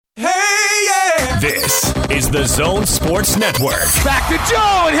This is the Zone Sports Network. Back to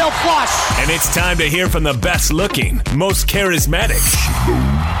Joe, and he'll flush. And it's time to hear from the best-looking, most charismatic,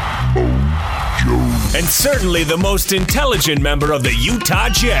 and certainly the most intelligent member of the Utah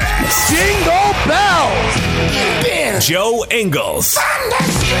Jazz. Jingle bells. Joe Ingles.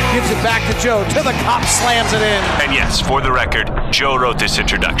 Gives it back to Joe. To the cop, slams it in. And yes, for the record, Joe wrote this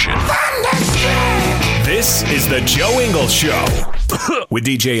introduction. This is the Joe Ingles Show with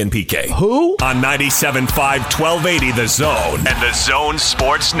DJ and PK. Who? On 97.5, 1280 The Zone and the Zone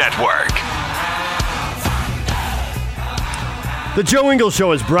Sports Network. The Joe Ingles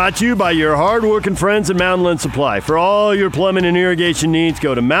Show is brought to you by your hard-working friends at Mountainland Supply. For all your plumbing and irrigation needs,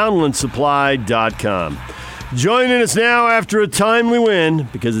 go to mountainlandsupply.com. Joining us now after a timely win,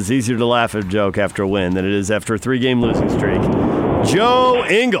 because it's easier to laugh at a joke after a win than it is after a 3-game losing streak, Joe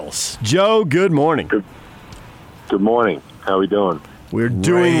Ingles. Joe, good morning. Good morning. How are we doing? We're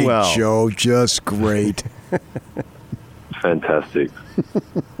doing Great, well. Joe, just great. Fantastic.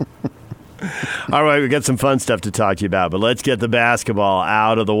 All right, we've got some fun stuff to talk to you about, but let's get the basketball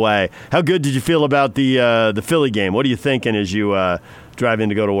out of the way. How good did you feel about the Philly game? What are you thinking as you drive in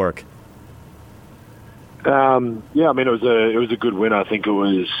to go to work? Yeah, I mean, it was a good win. I think it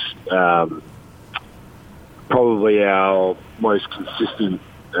was probably our most consistent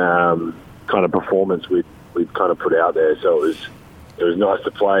kind of performance we've kind of put out there. So it was nice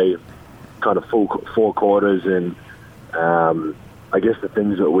to play kind of full 4 quarters, and I guess the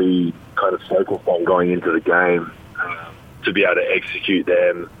things that we kind of focused on going into the game, to be able to execute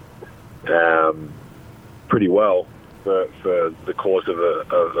them pretty well for the course of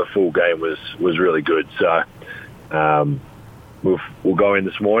a full game was really good. So we'll go in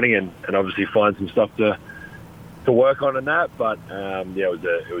this morning and obviously find some stuff to work on in that. But yeah,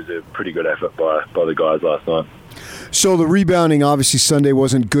 it was a pretty good effort by the guys last night. So the rebounding, obviously, Sunday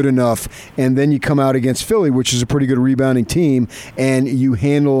wasn't good enough, and then you come out against Philly, which is a pretty good rebounding team, and you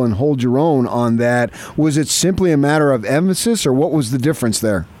handle and hold your own on that. Was it simply a matter of emphasis, or what was the difference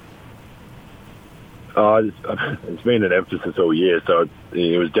there? It's been an emphasis all year, so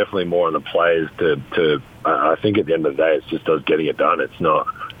it was definitely more on the players to I think at the end of the day, it's just us getting it done. It's not,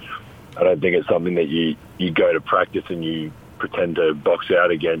 I don't think it's something that you go to practice and you pretend to box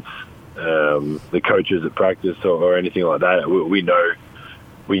out against the coaches at practice or anything like that.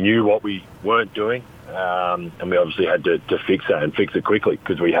 We knew what we weren't doing, and we obviously had to fix that and fix it quickly,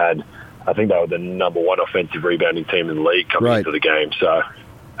 because we had, I think they were the number 1 offensive rebounding team in the league coming into the game. So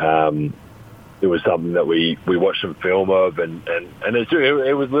it was something that we watched some film of, and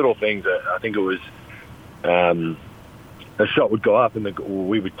it was little things. I think it was a shot would go up and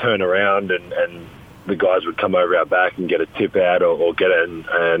we would turn around and the guys would come over our back and get a tip out or get it,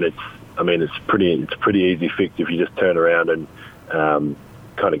 and it's pretty easy fix if you just turn around and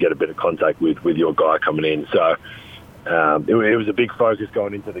kind of get a bit of contact with your guy coming in. So it was a big focus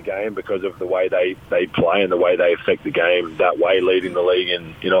going into the game because of the way they play and the way they affect the game that way, leading the league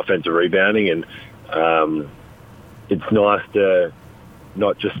in offensive rebounding. And it's nice to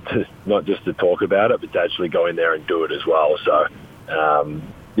not just to talk about it, but to actually go in there and do it as well. So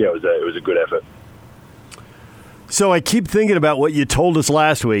yeah, it was a good effort. So I keep thinking about what you told us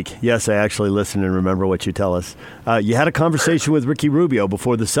last week. Yes, I actually listen and remember what you tell us. You had a conversation with Ricky Rubio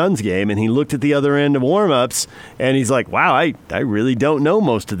before the Suns game, and he looked at the other end of warm-ups, and he's like, wow, I really don't know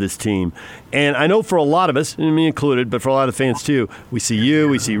most of this team. And I know for a lot of us, and me included, but for a lot of fans too, we see you,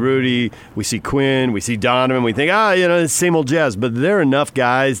 we see Rudy, we see Quinn, we see Donovan, we think, it's the same old Jazz. But there are enough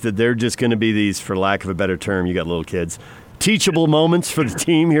guys that they're just going to be these, for lack of a better term, you got little kids, teachable moments for the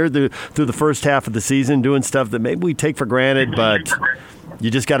team here through the first half of the season, doing stuff that maybe we take for granted, but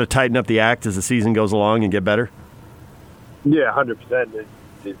you just got to tighten up the act as the season goes along and get better? Yeah, 100%.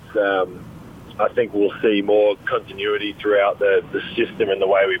 I think we'll see more continuity throughout the system and the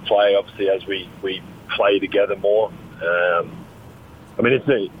way we play, obviously, as we play together more.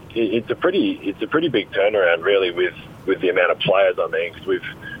 It's a pretty big turnaround, really, with the amount of players. I mean, because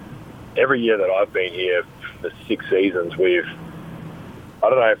every year that I've been here, the 6 seasons, I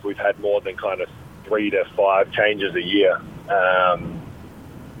don't know if we've had more than kind of 3 to 5 changes a year.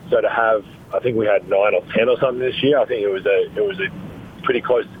 So to have, I think we had 9 or 10 or something this year. I think it was a pretty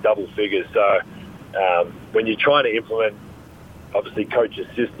close to double figures. So when you're trying to implement, obviously, coach's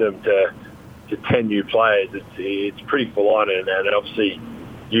system to 10 new players, it's pretty full on, and obviously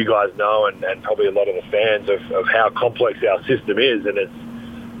you guys know, and probably a lot of the fans of how complex our system is, and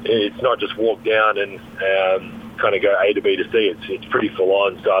it's not just walk down and kind of go A to B to C. It's pretty full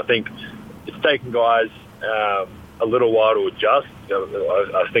on. So I think it's taken guys a little while to adjust.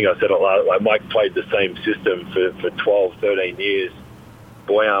 I think I said it last. Mike played the same system for 12, 13 years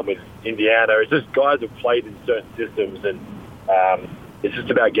Boyan with Indiana. It's just guys have played in certain systems, and it's just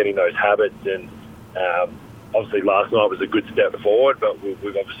about getting those habits. And obviously last night was a good step forward, but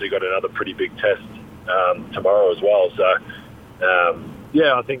we've obviously got another pretty big test tomorrow as well. So,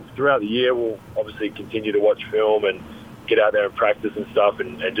 I think throughout the year we'll obviously continue to watch film and get out there and practice and stuff,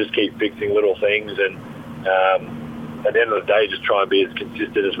 and just keep fixing little things. And at the end of the day, just try and be as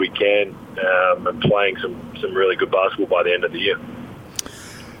consistent as we can, and playing some really good basketball by the end of the year.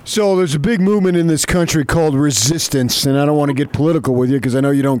 So there's a big movement in this country called resistance, and I don't want to get political with you because I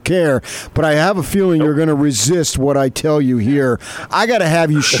know you don't care, but I have a feeling you're going to resist what I tell you here. I got to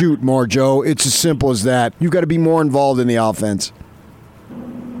have you shoot more, Joe. It's as simple as that. You've got to be more involved in the offense.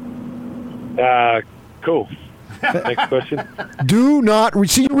 Cool. Next question. Do not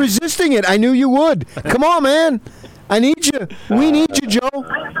see, you're resisting it. I knew you would. Come on, man. I need you. We need you, Joe.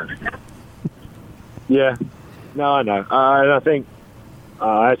 Yeah. No, I know. And I think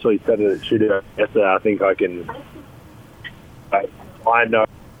I actually said it at shootout yesterday. I think I can. I know.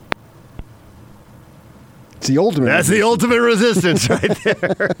 It's the ultimate. That's the ultimate resistance right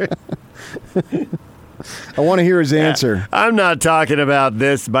there. I want to hear his answer. I'm not talking about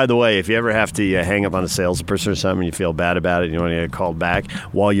this. By the way, if you ever have to hang up on a salesperson or something, you feel bad about it, and you want to get called back,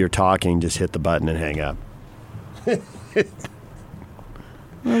 while you're talking, just hit the button and hang up.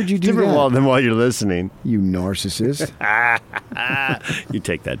 Why would you do Different that? than while you're listening. You narcissist. You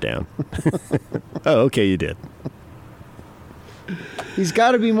take that down. Oh, okay, you did. He's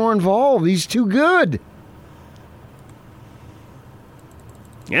got to be more involved. He's too good.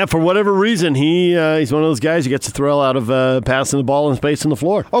 Yeah, for whatever reason, he's one of those guys who gets a thrill out of passing the ball and space on the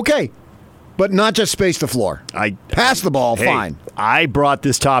floor. Okay, but not just space the floor. Pass the ball, fine. I brought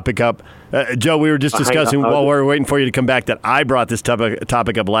this topic up. Joe, we were just discussing while we were waiting for you to come back that I brought this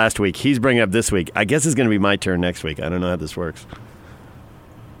topic up last week. He's bringing it up this week. I guess it's going to be my turn next week. I don't know how this works.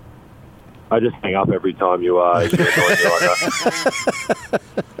 I just hang up every time you are.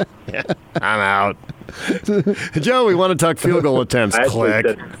 Yeah, I'm out. Joe, we want to talk field goal attempts.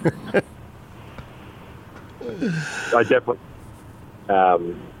 Click. I definitely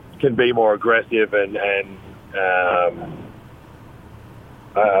can be more aggressive, and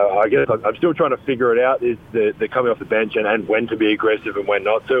I guess I'm still trying to figure it out. Is the coming off the bench and when to be aggressive and when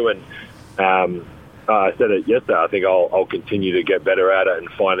not to. And I said it yesterday. I think I'll continue to get better at it and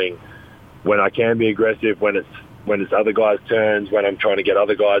finding when I can be aggressive, when it's other guys' turns, when I'm trying to get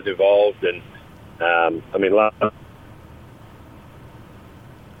other guys involved. And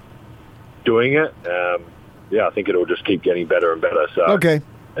doing it, I think it'll just keep getting better and better. So okay.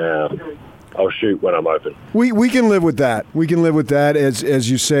 I'll shoot when I'm open. We can live with that. We can live with that. As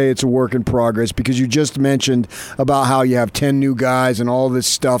you say, it's a work in progress because you just mentioned about how you have 10 new guys and all this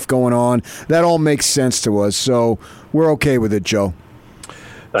stuff going on. That all makes sense to us. So we're okay with it, Joe.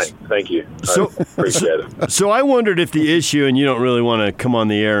 Thank you. I appreciate it. So I wondered if the issue, and you don't really want to come on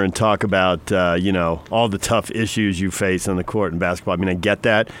the air and talk about, all the tough issues you face on the court in basketball. I mean, I get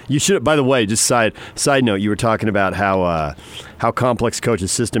that. You should. By the way, just side note, you were talking about how complex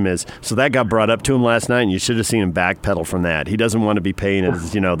coach's system is. So that got brought up to him last night, and you should have seen him backpedal from that. He doesn't want to be paid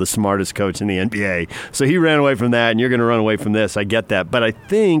as the smartest coach in the NBA. So he ran away from that, and you're going to run away from this. I get that, but I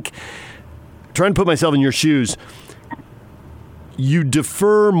think trying to put myself in your shoes. You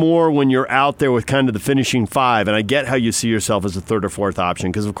defer more when you're out there with kind of the finishing five, and I get how you see yourself as a third or fourth option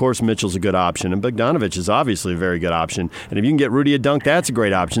because, of course, Mitchell's a good option, and Bogdanovich is obviously a very good option. And if you can get Rudy a dunk, that's a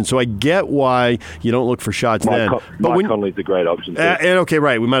great option. So I get why you don't look for shots then. Mike Conley's a great option, too. Okay,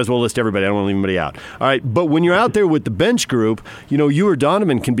 right. We might as well list everybody. I don't want to leave anybody out. All right, but when you're out there with the bench group, you or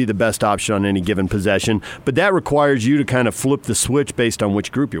Donovan can be the best option on any given possession, but that requires you to kind of flip the switch based on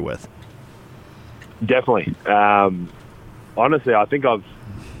which group you're with. Definitely. Honestly, I think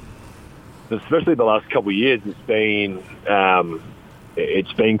especially the last couple of years, it's been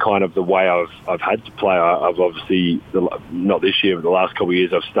kind of the way I've had to play. I've obviously, not this year, but the last couple of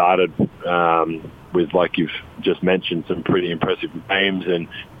years, I've started with, like you've just mentioned, some pretty impressive games. And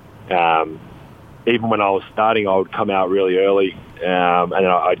even when I was starting, I would come out really early, and then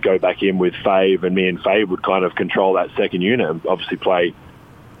I'd go back in with Fave, and me and Fave would kind of control that second unit and obviously play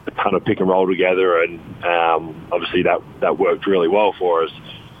a ton of pick and roll together, and obviously that worked really well for us.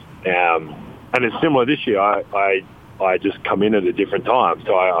 And it's similar this year. I just come in at a different time.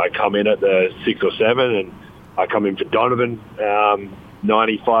 So I come in at the 6 or 7, and I come in for Donovan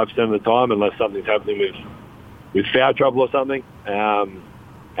 95% of the time, unless something's happening with foul trouble or something,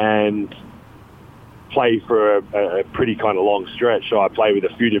 and play for a pretty kind of long stretch. So I play with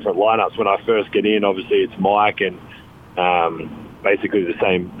a few different lineups. When I first get in, obviously it's Mike and basically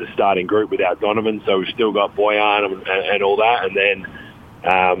the starting group without Donovan. So we've still got Boyan and all that. And then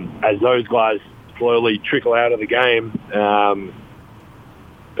as those guys slowly trickle out of the game,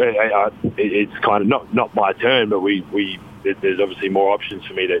 it's kind of not my turn, but there's obviously more options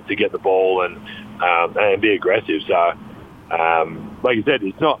for me to get the ball and be aggressive. So, like you said,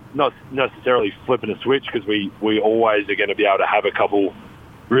 it's not necessarily flipping a switch, because we always are going to be able to have a couple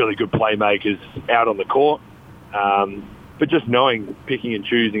really good playmakers out on the court. But just picking and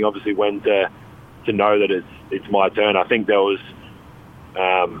choosing, obviously, when to know that it's my turn. I think there was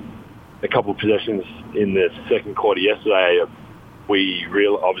a couple of possessions in the second quarter yesterday. We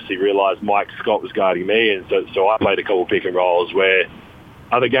obviously realised Mike Scott was guarding me, and so I played a couple of pick and rolls where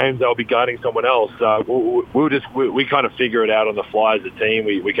other games they'll be guarding someone else. We kind of figure it out on the fly as a team.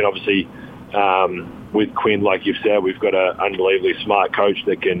 We can obviously, with Quinn, like you've said, we've got an unbelievably smart coach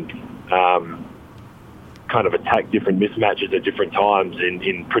that can kind of attack different mismatches at different times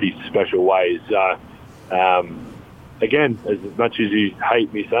in pretty special ways. Again, as much as you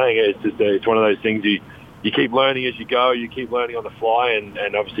hate me saying it, it's one of those things you keep learning as you go. You keep learning on the fly,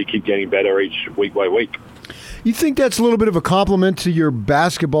 and obviously keep getting better each week by week. You think that's a little bit of a compliment to your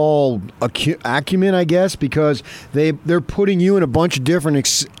basketball acumen, I guess, because they're putting you in a bunch of different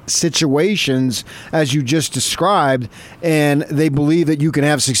situations, as you just described, and they believe that you can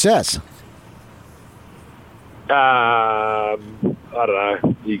have success? I don't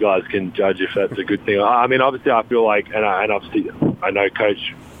know. You guys can judge if that's a good thing. I mean, obviously, I feel like, and obviously, I know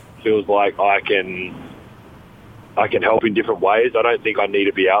Coach feels like I can help in different ways. I don't think I need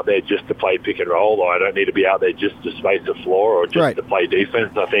to be out there just to play pick and roll, or I don't need to be out there just to space the floor or just to play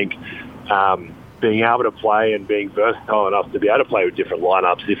defense. I think being able to play and being versatile enough to be able to play with different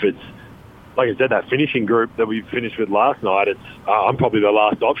lineups. If it's, like I said, that finishing group that we finished with last night, I'm probably the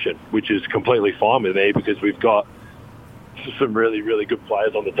last option, which is completely fine with me, because we've got some really, really good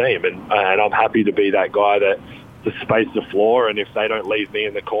players on the team, and I'm happy to be that guy that to space the floor, and if they don't leave me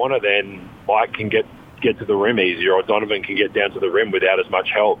in the corner, then Mike can get to the rim easier, or Donovan can get down to the rim without as much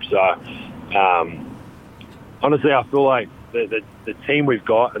help. So honestly, I feel like the team we've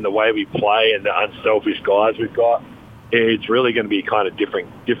got and the way we play and the unselfish guys we've got, it's really going to be kind of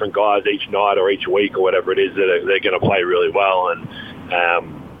different guys each night or each week or whatever it is that they're going to play really well. And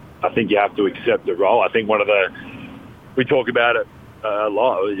I think you have to accept the role. I think we talk about it a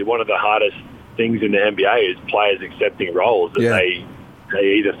lot. One of the hardest things in the NBA is players accepting roles that they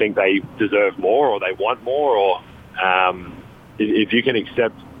either think they deserve more or they want more, or if you can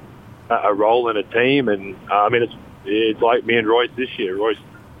accept a role in a team. And I mean, it's like me and Royce this year. Royce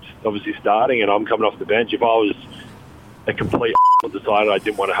obviously starting, and I'm coming off the bench. If I was a complete decided I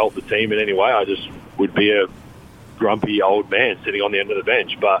didn't want to help the team in any way, I just would be a grumpy old man sitting on the end of the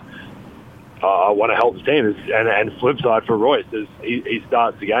bench. But I want to help the team. And flip side for Royce is he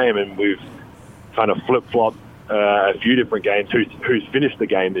starts the game, and we've kind of flip-flopped a few different games who's finished the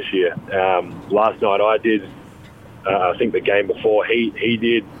game this year. Last night I did. I think the game before he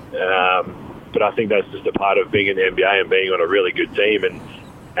did. But I think that's just a part of being in the NBA and being on a really good team.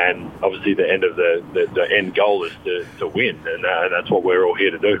 And obviously the end of the end goal is to win. And that's what we're all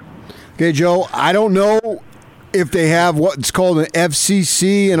here to do. Okay, Joe, I don't know if they have what's called an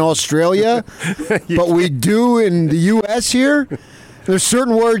FCC in Australia, but we do in the U.S. here. There's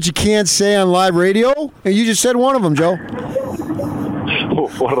certain words you can't say on live radio, and you just said one of them, Joe.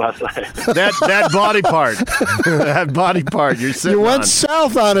 What did I say? That body part. That body part you're sitting You went on.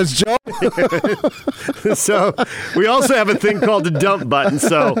 south on us, Joe. So we also have a thing called the dump button.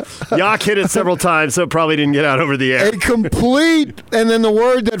 So Yak hit it several times, so it probably didn't get out over the air. A complete, and then the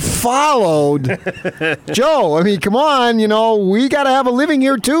word that followed. Joe, I mean, come on, we got to have a living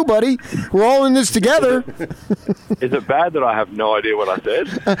here too, buddy. We're all in this together. Is it bad that I have no idea what I said?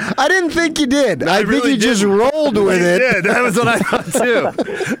 I didn't think you did. I think really you just didn't. rolled with it. Did. That was what I thought too.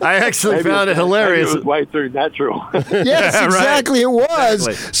 I actually found it hilarious. Maybe it was way too natural. Yes, exactly, it was.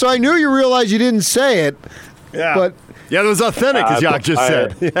 Exactly. So I knew you realized you didn't say it. Yeah. But yeah, it was authentic, as Yak just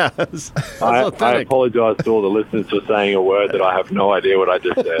said. Yeah, it was I authentic. apologize to all the listeners for saying a word that I have no idea what I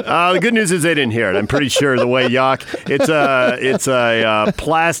just said. The good news is they didn't hear it. I'm pretty sure the way Yak, it's a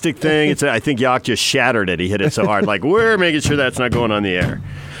plastic thing. I think Yak just shattered it. He hit it so hard. Like, we're making sure that's not going on the air.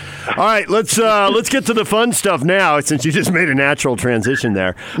 All right, let's get to the fun stuff now, since you just made a natural transition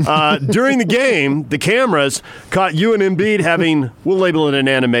there. During the game, the cameras caught you and Embiid having, we'll label it an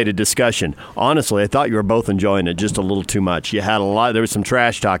animated discussion. Honestly, I thought you were both enjoying it just a little too much. You had there was some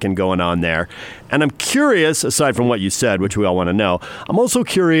trash talking going on there. And I'm curious, aside from what you said, which we all want to know, I'm also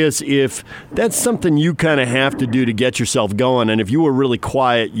curious if that's something you kind of have to do to get yourself going, and if you were really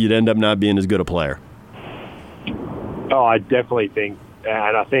quiet, you'd end up not being as good a player. Oh, I definitely think.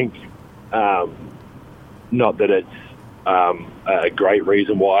 And I think, not that it's a great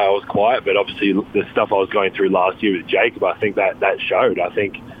reason why I was quiet, but obviously the stuff I was going through last year with Jacob, I think that showed. I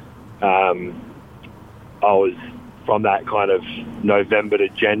think I was from that kind of November to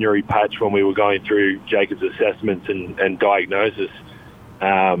January patch when we were going through Jacob's assessments and diagnosis.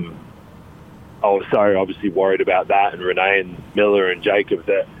 I was so obviously worried about that, and Renee and Miller and Jacob,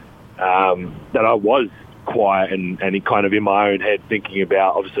 that I was quiet and kind of in my own head thinking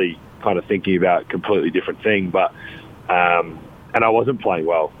about a completely different thing, but and I wasn't playing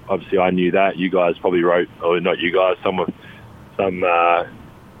well. Obviously, I knew that. You guys probably wrote, or not you guys, some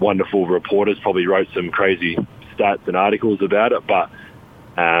wonderful reporters probably wrote some crazy stats and articles about it. But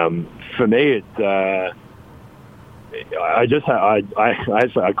for me, it's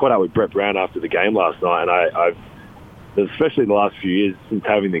I caught up with Brett Brown after the game last night, and I've especially the last few years since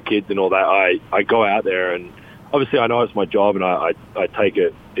having the kids and all that, I go out there, and obviously I know it's my job and I take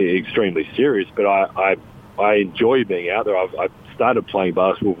it extremely serious, but I enjoy being out there. I've started playing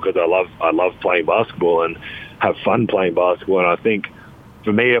basketball because I love playing basketball and have fun playing basketball. And I think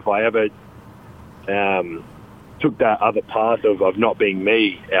for me, if I ever took that other path of not being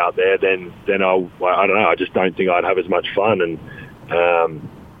me out there, then I don't know. I just don't think I'd have as much fun. And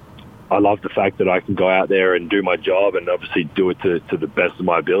I love the fact that I can go out there and do my job and obviously do it to the best of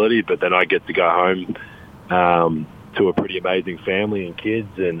my ability. But then I get to go home to a pretty amazing family and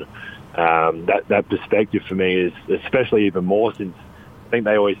kids, and that perspective for me is especially even more, since I think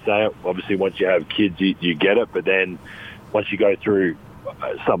they always say it, obviously once you have kids you get it, but then once you go through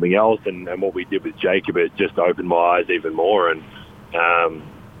something else and what we did with Jacob, it just opened my eyes even more. And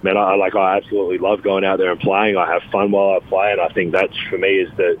man, I absolutely love going out there and playing. I have fun while I play, and I think that's for me is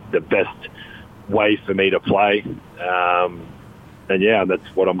the best way for me to play. And yeah,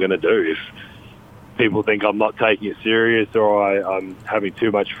 that's what I'm going to do. If people think I'm not taking it serious or I'm having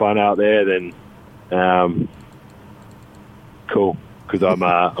too much fun out there, then cool, because I'm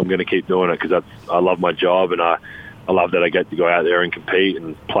going to keep doing it because I love my job, and I love that I get to go out there and compete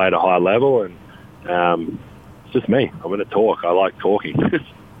and play at a high level. And it's just me. I'm going to talk. I like talking.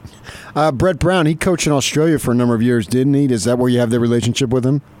 Brett Brown, he coached in Australia for a number of years, didn't he? Is that where you have the relationship with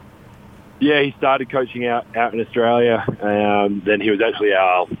him? Yeah, he started coaching out in Australia. Then he was actually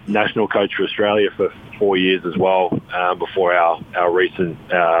our national coach for Australia for 4 years as well, before our recent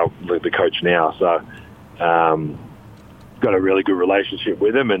the coach now. So got a really good relationship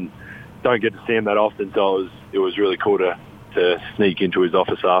with him, and don't get to see him that often. So it was really cool to sneak into his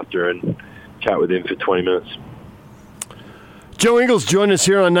office after and chat with him for 20 minutes. Joe Ingles joined us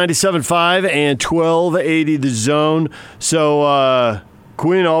here on 97.5 and 1280 The Zone. So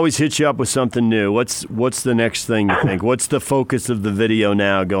Quinn always hits you up with something new. What's the next thing you think? What's the focus of the video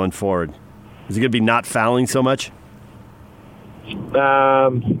now going forward? Is it going to be not fouling so much? I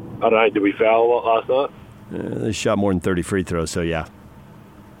don't know. Did we foul a lot last night? They shot more than 30 free throws, so yeah.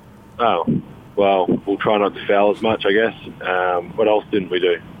 Oh, well, we'll try not to foul as much, I guess. What else didn't we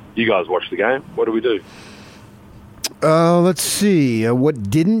do? You guys watched the game. What did we do? Let's see. What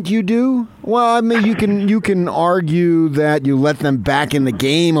didn't you do? Well, I mean, you can argue that you let them back in the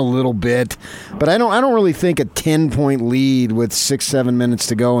game a little bit, but I don't really think a 10-point lead with 6-7 minutes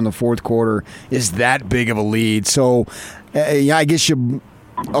to go in the fourth quarter is that big of a lead. So, yeah, I guess you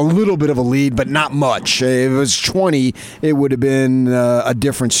a little bit of a lead, but not much. If it was 20, it would have been a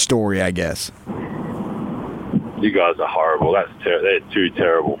different story, I guess. You guys are horrible. They're two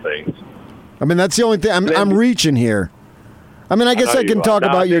terrible things. I mean, that's the only thing. I'm reaching here. I mean, I guess I can talk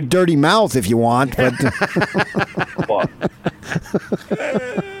about your dirty mouth if you want, but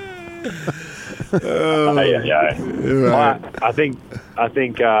yeah. I think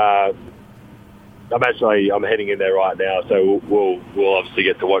I'm heading in there right now, so we'll obviously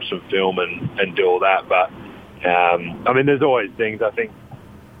get to watch some film and do all that. But I mean, there's always things. I think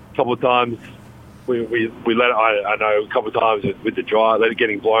a couple of times. We let it, I know a couple of times with the drive, let it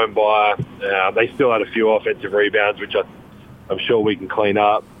getting blown by. They still had a few offensive rebounds, which I'm sure we can clean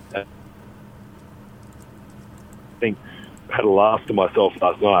up. I think I had a laugh to myself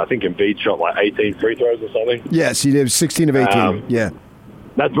last night. I think Embiid shot like 18 free throws or something. Yes, he did 16 of 18. Yeah,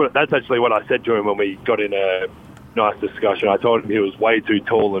 that's actually what I said to him when we got in a nice discussion. I told him he was way too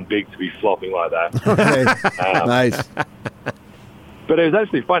tall and big to be flopping like that. Okay, nice. But it was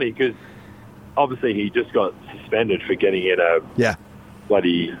actually funny because obviously he just got suspended for getting in a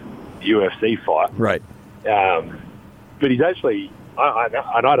bloody UFC fight. Right. But he's actually, I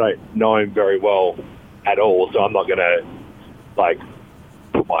don't know him very well at all, so I'm not going to,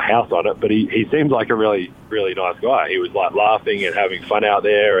 put my house on it, but he seems like a really, really nice guy. He was, laughing and having fun out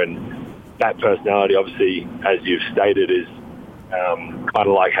there, and that personality, obviously, as you've stated, is kind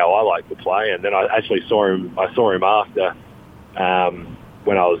of like how I like to play. And then I actually saw him after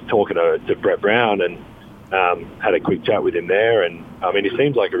when I was talking to Brett Brown and had a quick chat with him there. And, I mean, he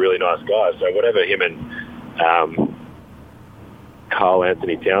seems like a really nice guy. So whatever him and Karl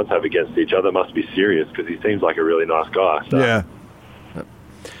Anthony Towns have against each other must be serious because he seems like a really nice guy. So. Yeah.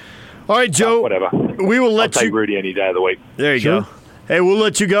 All right, Joe. Whatever. We will let I'll take Rudy any day of the week. There you go. Hey, we'll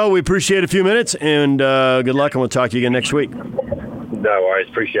let you go. We appreciate a few minutes, and good luck, and we'll talk to you again next week. No worries.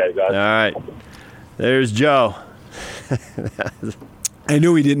 Appreciate it, guys. All right. There's Joe. I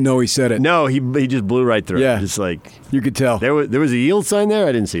knew he didn't know he said it. No, he just blew right through it. Yeah. Just like you could tell. there was a yield sign there?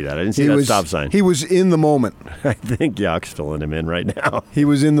 I didn't see that. I didn't see that stop sign. He was in the moment. I think Yock's filling him in right now. He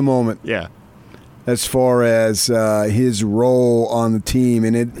was in the moment. Yeah. As far as his role on the team.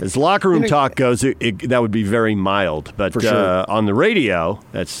 And as locker room talk goes, that would be very mild. But for sure. On the radio,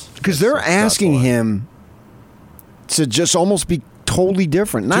 that's... Because they're asking him to just almost be totally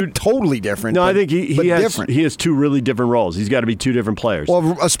different. Not totally different. No, but, I think he has two really different roles. He's got to be two different players.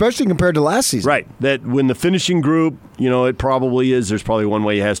 Well, especially compared to last season. Right. That when the finishing group, it probably is. There's probably one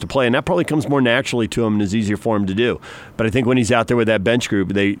way he has to play, and that probably comes more naturally to him and is easier for him to do. But I think when he's out there with that bench group,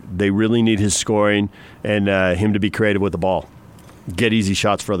 they really need his scoring and him to be creative with the ball, get easy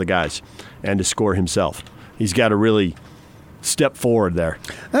shots for other guys, and to score himself. He's got to really step forward there.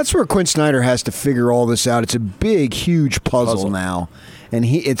 That's where Quinn Snyder has to figure all this out. It's a big, huge puzzle now. And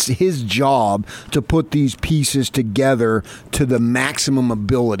it's his job to put these pieces together to the maximum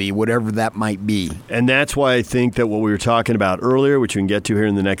ability, whatever that might be. And that's why I think that what we were talking about earlier, which we can get to here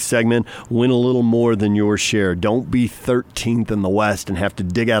in the next segment, win a little more than your share. Don't be 13th in the West and have to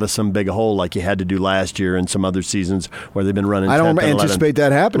dig out of some big hole like you had to do last year and some other seasons where they've been running 10th I don't anticipate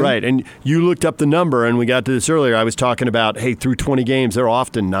that happening. Right, and you looked up the number, and we got to this earlier. I was talking about, hey, through 20 games, they're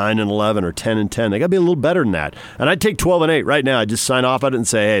often 9-11 or 10-10. They got to be a little better than that. And I'd take 12-8 right now. I'd just sign off at it and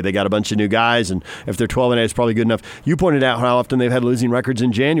say, hey, they got a bunch of new guys, and if they're 12-8, it's probably good enough. You pointed out how often they've had losing records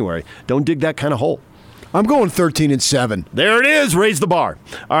in January. Don't dig that kind of hole. I'm going 13-7. There it is. Raise the bar.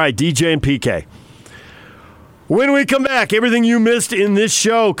 All right, DJ and PK. When we come back, everything you missed in this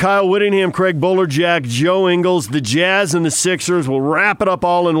show, Kyle Whittingham, Craig Bolerjack, Joe Ingles, the Jazz and the Sixers. We'll wrap it up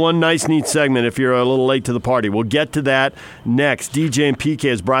all in one nice, neat segment if you're a little late to the party. We'll get to that next. DJ and PK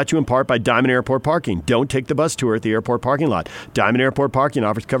is brought to you in part by Diamond Airport Parking. Don't take the bus tour at the airport parking lot. Diamond Airport Parking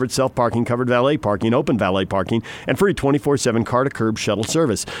offers covered self-parking, covered valet parking, open valet parking, and free 24/7 car-to-curb shuttle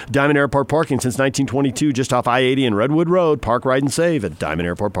service. Diamond Airport Parking since 1922, just off I-80 and Redwood Road. Park, ride, and save at Diamond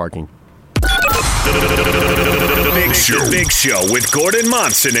Airport Parking. The Big Show with Gordon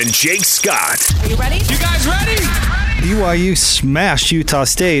Monson and Jake Scott. Are you ready? You guys ready? BYU smashed Utah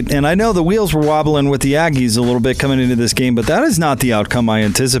State, and I know the wheels were wobbling with the Aggies a little bit coming into this game, but that is not the outcome I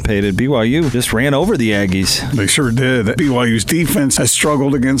anticipated. BYU just ran over the Aggies. They sure did. BYU's defense has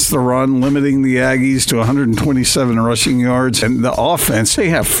struggled against the run, limiting the Aggies to 127 rushing yards, and the offense, they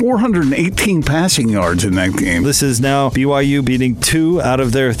have 418 passing yards in that game. This is now BYU beating 2 out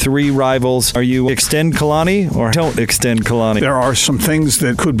of their 3 rivals. Are you extend Kalani or don't extend Kalani? There are some things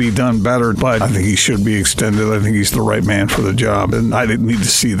that could be done better, but I think he should be extended. I think he's the right man for the job, and I didn't need to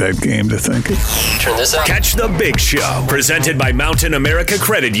see that game to think. Turn this up. Catch the Big Show, presented by Mountain America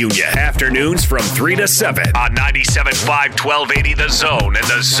Credit Union. Afternoons from 3 to 7 on 97.5 1280 The Zone and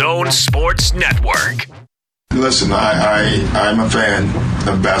The Zone Sports Network. Listen, I'm a fan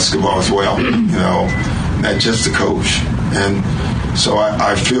of basketball as well, not just the coach. And so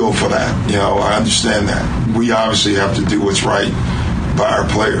I feel for that. I understand that. We obviously have to do what's right by our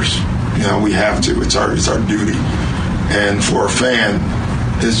players. We have to. It's our duty. And for a fan,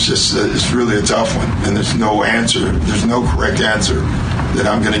 it's really a tough one. And there's no answer. There's no correct answer that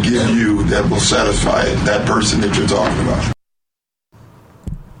I'm going to give you that will satisfy that person that you're talking about.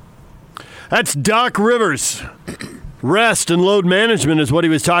 That's Doc Rivers. Rest and load management is what he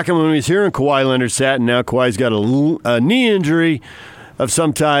was talking when he was here, and Kawhi Leonard sat, and now Kawhi's got a knee injury of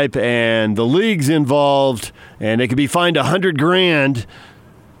some type, and the league's involved, and they could be fined $100,000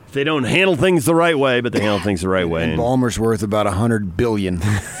 if they don't handle things the right way, but they handle things the right way. And Ballmer's worth about $100 billion.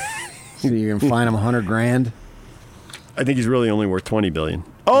 So you're gonna fine him $100,000? I think he's really only worth $20 billion.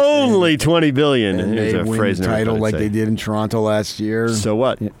 Only $20 billion. And they win the title like they did in Toronto last year. So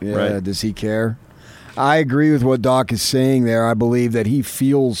what? Yeah, right. Does he care? I agree with what Doc is saying there. I believe that he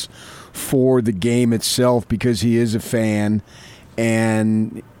feels for the game itself because he is a fan,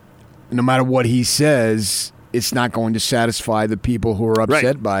 and no matter what he says, it's not going to satisfy the people who are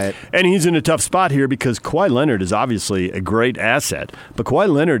upset by it. And he's in a tough spot here because Kawhi Leonard is obviously a great asset, but Kawhi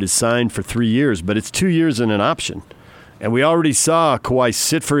Leonard is signed for 3 years, but it's 2 years and an option. And we already saw Kawhi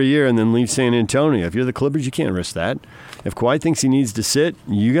sit for a year and then leave San Antonio. If you're the Clippers, you can't risk that. If Kawhi thinks he needs to sit,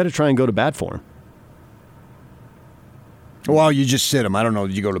 you got to try and go to bat for him. Well, you just sit him. I don't know.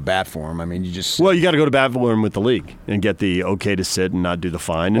 You go to bat for him. I mean, you just sit. Well, you got to go to bat for him with the league and get the okay to sit and not do the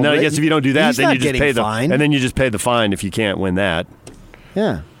fine. And then I guess if you don't do that, then you just pay the fine. And then you just pay the fine if you can't win that.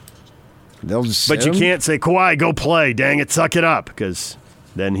 Yeah. They'll just sit But you him. can't say, Kawhi, go play. Dang it, suck it up. Because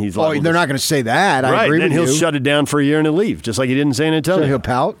then he's like, they're not going to say that. I agree then with you. he'll shut it down for a year and he'll leave, just like he did in San Antonio. So he'll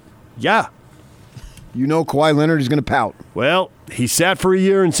pout? Yeah. You know Kawhi Leonard is going to pout. Well, he sat for a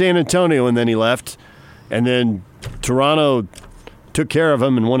year in San Antonio and then he left. And then Toronto took care of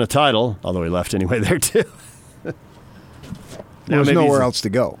him and won a title, although he left anyway there too. There's nowhere else to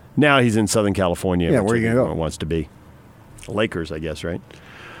go. Now he's in Southern California. Yeah, where are you going to go? Where he wants to be. Lakers, I guess, right?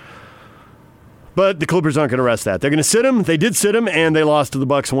 But the Clippers aren't going to rest that. They're going to sit him. They did sit him, and they lost to the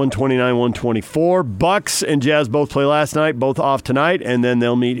Bucks 129-124. Bucks and Jazz both play last night, both off tonight, and then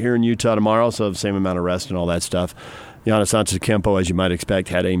they'll meet here in Utah tomorrow, so the same amount of rest and all that stuff. Giannis Antetokounmpo, as you might expect,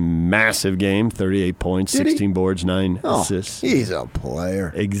 had a massive game, 38 points, 16 boards, 9 assists. He's a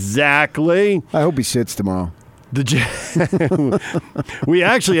player. Exactly. I hope he sits tomorrow. We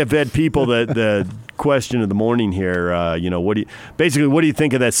actually have had people that the question of the morning here. What do you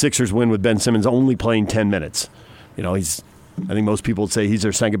think of that Sixers win with Ben Simmons only playing 10 minutes? I think most people would say he's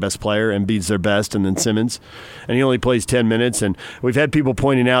their second best player, Embiid's their best, and then Simmons, and he only plays 10 minutes. And we've had people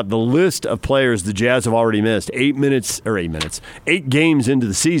pointing out the list of players the Jazz have already missed 8 games into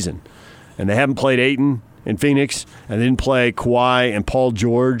the season, and they haven't played Ayton in Phoenix, and they didn't play Kawhi and Paul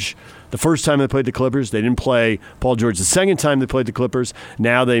George. The first time they played the Clippers, they didn't play Paul George. The second time they played the Clippers,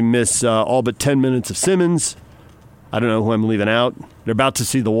 now they miss all but 10 minutes of Simmons. I don't know who I'm leaving out. They're about to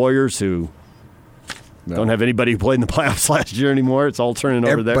see the Warriors, who don't have anybody who played in the playoffs last year anymore. It's all turning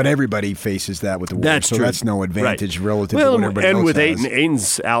over there. But everybody faces that with the Warriors, so that's no advantage relative to what everybody else and with has.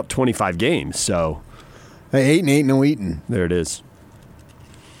 Ayton's out 25 games, so. Hey, Ayton ain't no eating. There it is.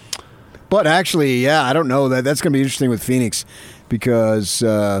 But actually, I don't know. That's going to be interesting with Phoenix because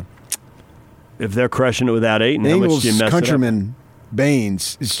if they're crushing it without Ayton, how much do you mess countryman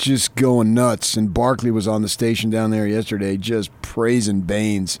Baines is just going nuts, and Barkley was on the station down there yesterday just praising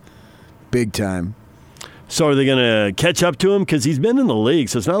Baines big time. So are they going to catch up to him? Because he's been in the league,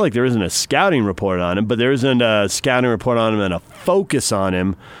 so it's not like there isn't a scouting report on him, but there isn't a scouting report on him and a focus on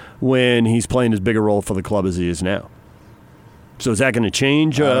him when he's playing as big a role for the club as he is now. So is that going to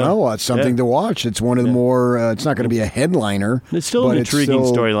change? I don't know. It's something to watch. It's one of the more. It's not going to be a headliner. It's still an intriguing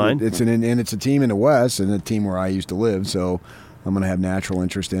storyline. It's a team in the West and a team where I used to live. So I'm going to have natural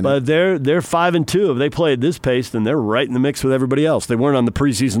interest in it. But they're 5-2. If they play at this pace, then they're right in the mix with everybody else. They weren't on the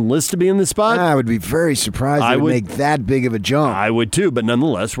preseason list to be in this spot. I would be very surprised they would make that big of a jump. I would too, but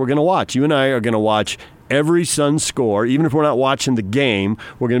nonetheless, we're going to watch. You and I are going to watch every Suns score. Even if we're not watching the game,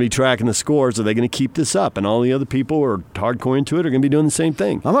 we're going to be tracking the scores. Are they going to keep this up? And all the other people who are hardcore into it are going to be doing the same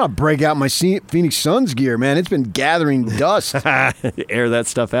thing. I'm going to break out my Phoenix Suns gear, man. It's been gathering dust. Air that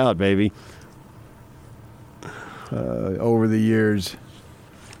stuff out, baby. Over the years.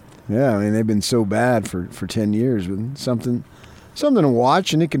 Yeah, I mean, they've been so bad for 10 years. But something to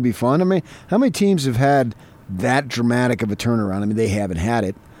watch, and it can be fun. I mean, how many teams have had that dramatic of a turnaround? I mean, they haven't had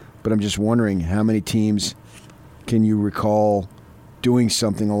it, but I'm just wondering how many teams can you recall doing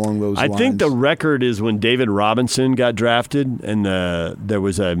something along those lines? I think the record is when David Robinson got drafted, and there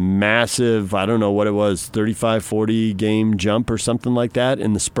was a massive, I don't know what it was, 35, 40 game jump or something like that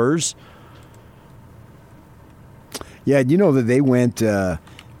in the Spurs. Yeah, you know that they went, the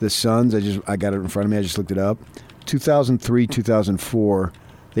Suns, I got it in front of me, I just looked it up. 2003, 2004,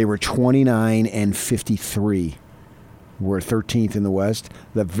 they were 29-53. Were 13th in the West.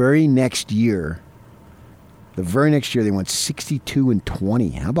 The very next year, they went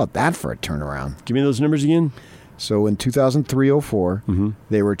 62-20. How about that for a turnaround? Give me those numbers again. So in 2003-04,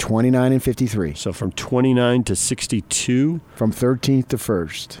 they were 29-53. So from 29 to 62? From 13th to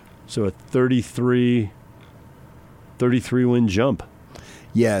 1st. So a 33 win jump.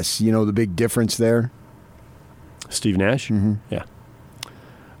 Yes, you know the big difference there? Steve Nash? Mm-hmm. Yeah.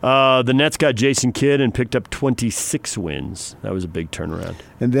 The Nets got Jason Kidd and picked up 26 wins. That was a big turnaround.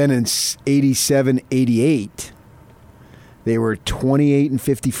 And then in 87-88, they were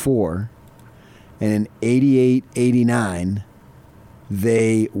 28-54. And in 88-89,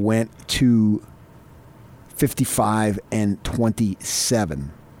 they went to 55-27.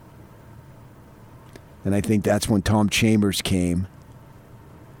 And I think that's when Tom Chambers came.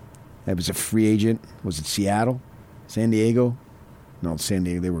 That was a free agent. Was it Seattle? San Diego? No, San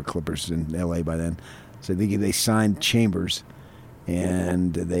Diego. They were Clippers in L.A. by then. So I think they signed Chambers,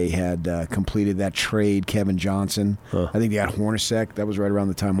 and they had completed that trade, Kevin Johnson. I think they got Hornacek. That was right around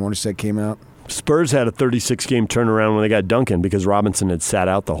the time Hornacek came out. Spurs had a 36-game turnaround when they got Duncan because Robinson had sat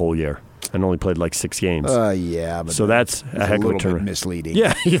out the whole year and only played like 6 games. Yeah, but so that's a heck of a little turnaround. bit misleading.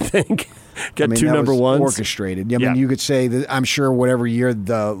 Yeah, you think? Got two that number was ones. Orchestrated. I mean, you could say that I'm sure whatever year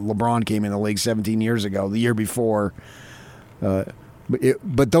the LeBron came in the league 17 years ago, the year before,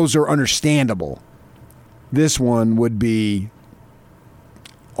 but those are understandable. This one would be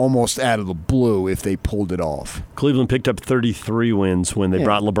almost out of the blue if they pulled it off. Cleveland picked up 33 wins when they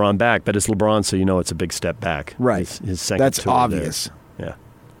brought LeBron back, but it's LeBron, so you know it's a big step back. Right. His second That's tour obvious. There. Yeah.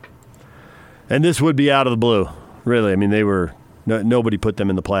 And this would be out of the blue, really. I mean, they were nobody put them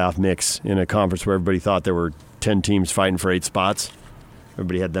in the playoff mix in a conference where everybody thought there were 10 teams fighting for 8 spots.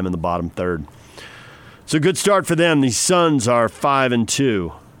 Everybody had them in the bottom third. So good start for them. The Suns are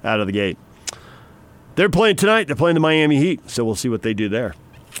 5-2 out of the gate. They're playing tonight. They're playing the Miami Heat, so we'll see what they do there.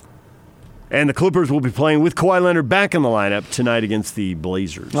 And the Clippers will be playing with Kawhi Leonard back in the lineup tonight against the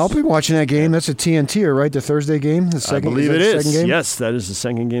Blazers. I'll be watching that game. That's a TNT, right? The Thursday game? The second, I believe it is. Second game? Yes, that is the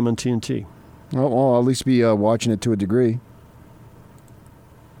second game on TNT. Well, I'll at least be watching it to a degree.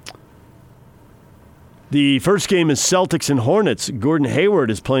 The first game is Celtics and Hornets. Gordon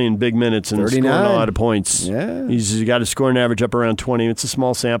Hayward is playing big minutes and scoring a lot of points. Yeah. He's got a scoring average up around 20. It's a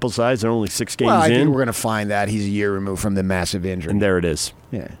small sample size. They're only 6 games in. Well, I think we're going to find that he's a year removed from the massive injury. And there it is.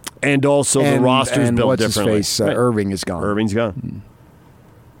 Yeah. And also the roster's built what's differently. His face, Irving is gone. Irving's gone.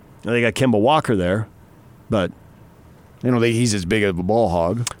 Now they got Kemba Walker there, but he's as big of a ball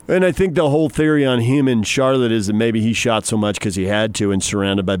hog. And I think the whole theory on him in Charlotte is that maybe he shot so much because he had to and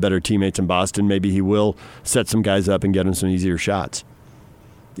surrounded by better teammates in Boston. Maybe he will set some guys up and get them some easier shots.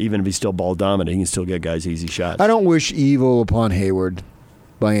 Even if he's still ball dominant, he can still get guys easy shots. I don't wish evil upon Hayward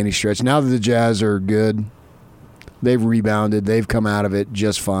by any stretch. Now that the Jazz are good, they've rebounded. They've come out of it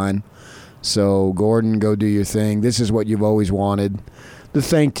just fine. So, Gordon, go do your thing. This is what you've always wanted. The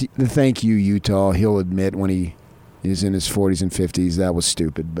thank you, Utah, he'll admit when he is in his 40s and 50s, that was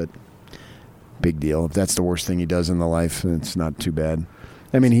stupid, but big deal. If that's the worst thing he does in the life, it's not too bad.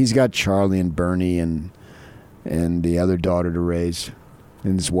 I mean, he's got Charlie and Bernie and the other daughter to raise,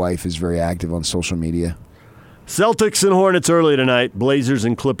 and his wife is very active on social media. Celtics and Hornets early tonight, Blazers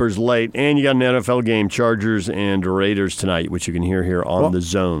and Clippers late, and you got an NFL game, Chargers and Raiders tonight, which you can hear here on The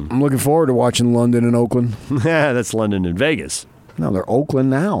Zone. I'm looking forward to watching London and Oakland. That's London and Vegas. No, they're Oakland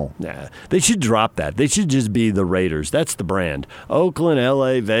now. Nah, they should drop that. They should just be the Raiders. That's the brand. Oakland,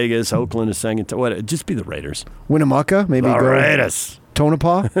 L.A., Vegas, Oakland is second. Just be the Raiders. Winnemucca, maybe the go Raiders.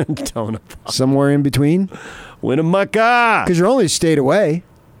 Tonopah? Tonopah. Somewhere in between? Winnemucca. Because you're only a state away.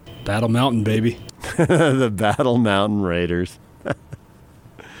 Battle Mountain, baby. The Battle Mountain Raiders.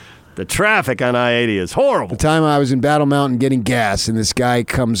 The traffic on I-80 is horrible. The time I was in Battle Mountain getting gas, and this guy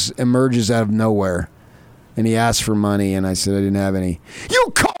emerges out of nowhere. And he asked for money, and I said I didn't have any.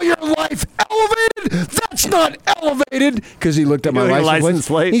 You call your life elevated? That's not elevated. Because he looked at my license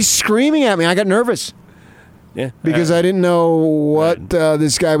plate. He's screaming at me. I got nervous. Yeah. Because I didn't know what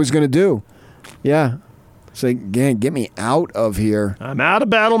this guy was going to do. Yeah. So, again, get me out of here. I'm out of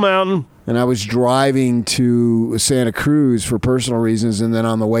Battle Mountain. And I was driving to Santa Cruz for personal reasons, and then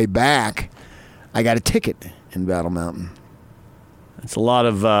on the way back, I got a ticket in Battle Mountain. It's a lot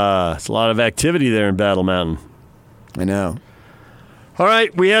of activity there in Battle Mountain. I know. All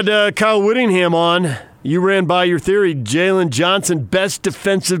right, we had Kyle Whittingham on. You ran by your theory. Jalen Johnson, best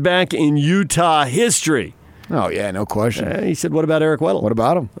defensive back in Utah history. Oh, yeah, no question. He said, what about Eric Weddle? What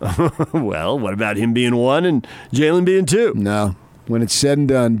about him? Well, what about him being 1 and Jalen being 2? No. When it's said and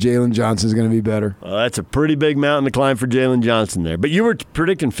done, Jalen Johnson's going to be better. Well, that's a pretty big mountain to climb for Jalen Johnson there. But you were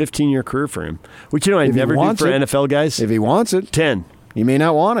predicting 15-year career for him, which I never do for NFL guys. If he wants it. 10. He may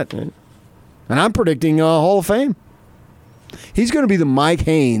not want it. And I'm predicting Hall of Fame. He's going to be the Mike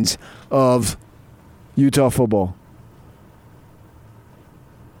Haynes of Utah football.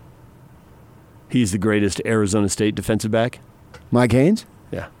 He's the greatest Arizona State defensive back? Mike Haynes?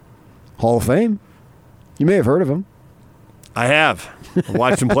 Yeah. Hall of Fame. You may have heard of him. I have. I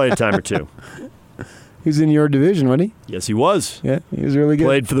watched him play a time or two. He was in your division, wasn't he? Yes, he was. Yeah, he was really good.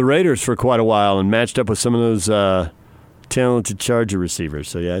 Played for the Raiders for quite a while and matched up with some of those talented Charger receivers.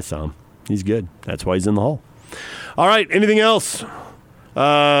 So, yeah, I saw him. He's good. That's why he's in the Hall. All right, anything else?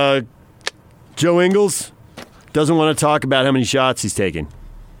 Joe Ingles doesn't want to talk about how many shots he's taking.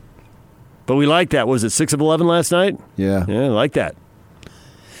 But we like that. Was it 6 of 11 last night? Yeah. Yeah, I like that.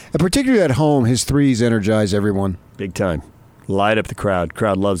 And particularly at home, his threes energize everyone. Big time. Light up the crowd.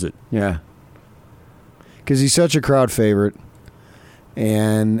 Crowd loves it. Yeah. Because he's such a crowd favorite.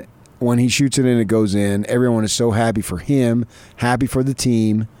 And when he shoots it and it goes in, everyone is so happy for him, happy for the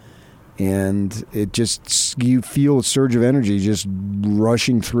team. And it just, you feel a surge of energy just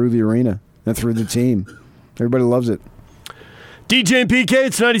rushing through the arena. and through the team. Everybody loves it. DJ and PK,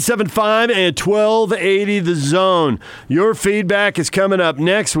 it's 97.5 and 1280 The Zone. Your feedback is coming up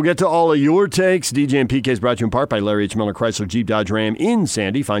next. We'll get to all of your takes. DJ and PK is brought to you in part by Larry H. Miller Chrysler Jeep Dodge Ram in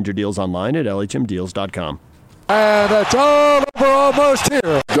Sandy. Find your deals online at lhmdeals.com. And it's all over almost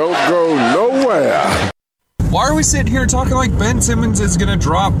here. Don't go nowhere. Why are we sitting here talking like Ben Simmons is going to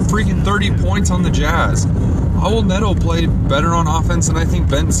drop freaking 30 points on the Jazz? Raul Neto played better on offense than I think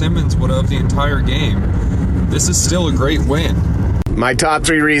Ben Simmons would have the entire game. This is still a great win. My top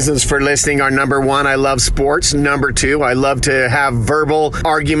 3 reasons for listening are: number 1, I love sports. Number 2, I love to have verbal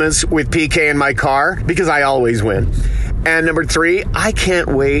arguments with PK in my car because I always win. And number 3, I can't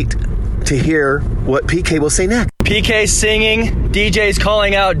wait to hear what PK will say next. PK singing, DJ's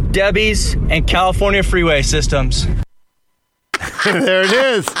calling out Debbie's and California freeway systems. There it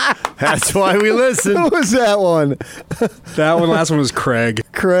is. That's why we listen. Who was that one? Last one was Craig.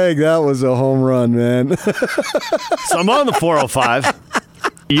 Craig, that was a home run, man. So I'm on the 405.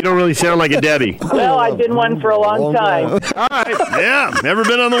 You don't really sound like a Debbie. Well, I've been one for a long time. All right. Yeah. Never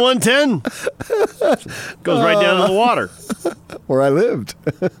been on the 110? Goes right down to the water. Where I lived.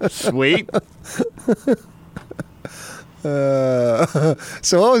 Sweet. So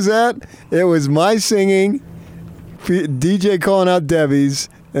what was that? It was my singing, DJ calling out Debbie's,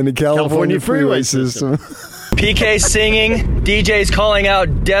 and the California freeway system. PK singing, DJ's calling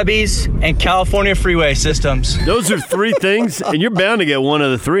out Debbie's and California freeway systems. Those are 3 things, and you're bound to get one of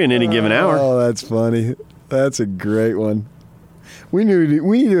the 3 in any given hour. Oh, that's funny. That's a great one. We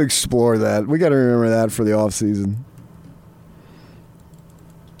need to explore that. We got to remember that for the off season.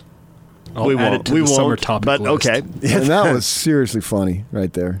 We won't. Summer topic but list. Okay. And that was seriously funny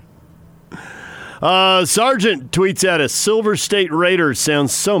right there. Sergeant tweets at us, Silver State Raiders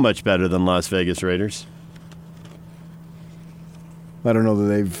sounds so much better than Las Vegas Raiders. I don't know that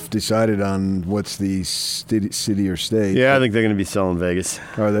they've decided on what's the city or state. Yeah, I think they're going to be selling Vegas.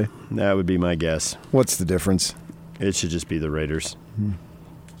 Are they? That would be my guess. What's the difference? It should just be the Raiders.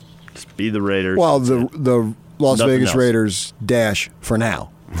 Just be the Raiders. Well, the Las Nothing Vegas else. Raiders dash for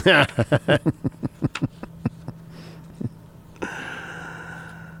now.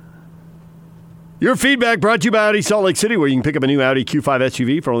 Your feedback brought to you by Audi Salt Lake City, where you can pick up a new Audi Q5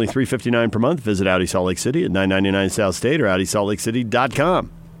 SUV for only $359 per month. Visit Audi Salt Lake City at 999 South State or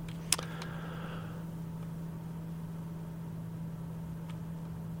AudiSaltLakeCity.com.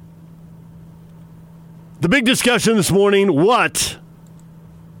 The big discussion this morning, what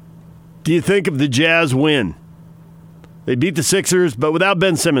do you think of the Jazz win? They beat the Sixers, but without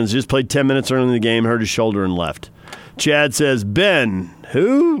Ben Simmons. Just played 10 minutes early in the game, hurt his shoulder, and left. Chad says, Ben,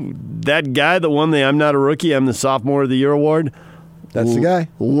 who? That guy that won the I'm Not a Rookie, I'm the Sophomore of the Year award? That's the guy.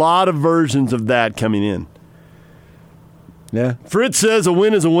 A lot of versions of that coming in. Yeah. Fritz says a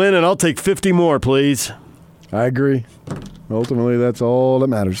win is a win, and I'll take 50 more, please. I agree. Ultimately, that's all that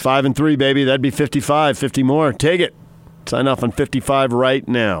matters. 5-3, baby. That'd be 55. 50 more. Take it. Sign off on 55 right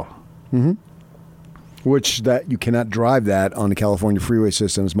now. Mm-hmm. Which that you cannot drive that on the California freeway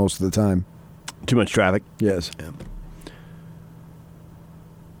systems most of the time. Too much traffic. Yes. Yeah.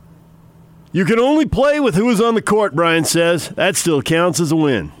 You can only play with who is on the court, Brian says. That still counts as a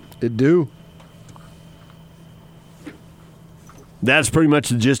win. It do. That's pretty much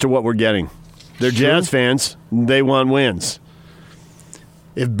the gist of what we're getting. They're Jazz fans. They want wins.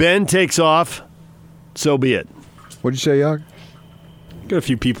 If Ben takes off, so be it. What'd you say, Yock? Got a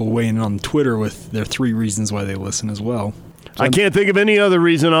few people weighing in on Twitter with their 3 reasons why they listen as well. I can't think of any other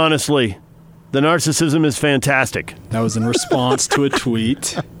reason, honestly. The narcissism is fantastic. That was in response to a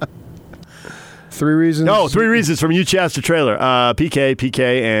tweet. 3 reasons? No, 3 reasons from Uchasta Trailer.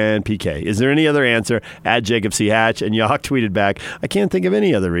 PK, and PK. Is there any other answer? At Jacob C. Hatch. And Yock tweeted back, I can't think of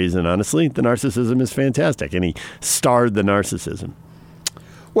any other reason, honestly. The narcissism is fantastic. And he starred the narcissism.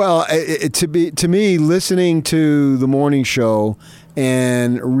 Well, to me, listening to the morning show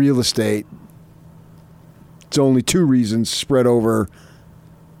and real estate, it's only 2 reasons spread over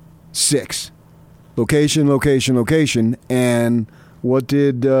 6. Location, location, location. And what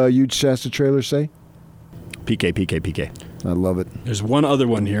did Uchasta Trailer say? PK. I love it. There's one other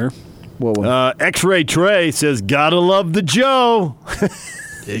one here. What one? X-Ray Trey says, gotta love the Joe.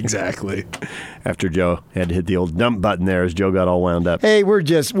 Exactly. After Joe had to hit the old dump button there as Joe got all wound up. Hey,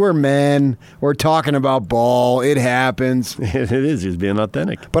 we're men. We're talking about ball. It happens. It is. He's being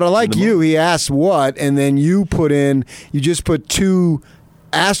authentic. But I like you. He asked what, and then you just put 2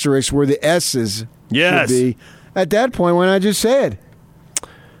 asterisks where the S's should be. At that point, why not just say it?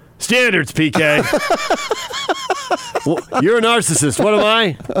 Standards, PK. Well, you're a narcissist. What am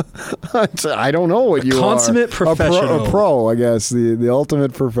I? I don't know what you consummate are. professional. A pro, I guess. The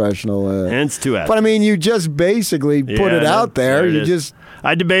ultimate professional. Hence 2 asterisks. But I mean, you just basically put it out there. You just.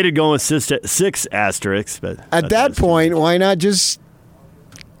 I debated going with 6 asterisks, but at that point, why not just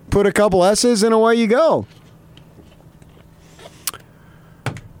put a couple S's and away you go?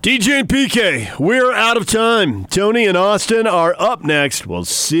 DJ and PK, we're out of time. Tony and Austin are up next. We'll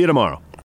see you tomorrow.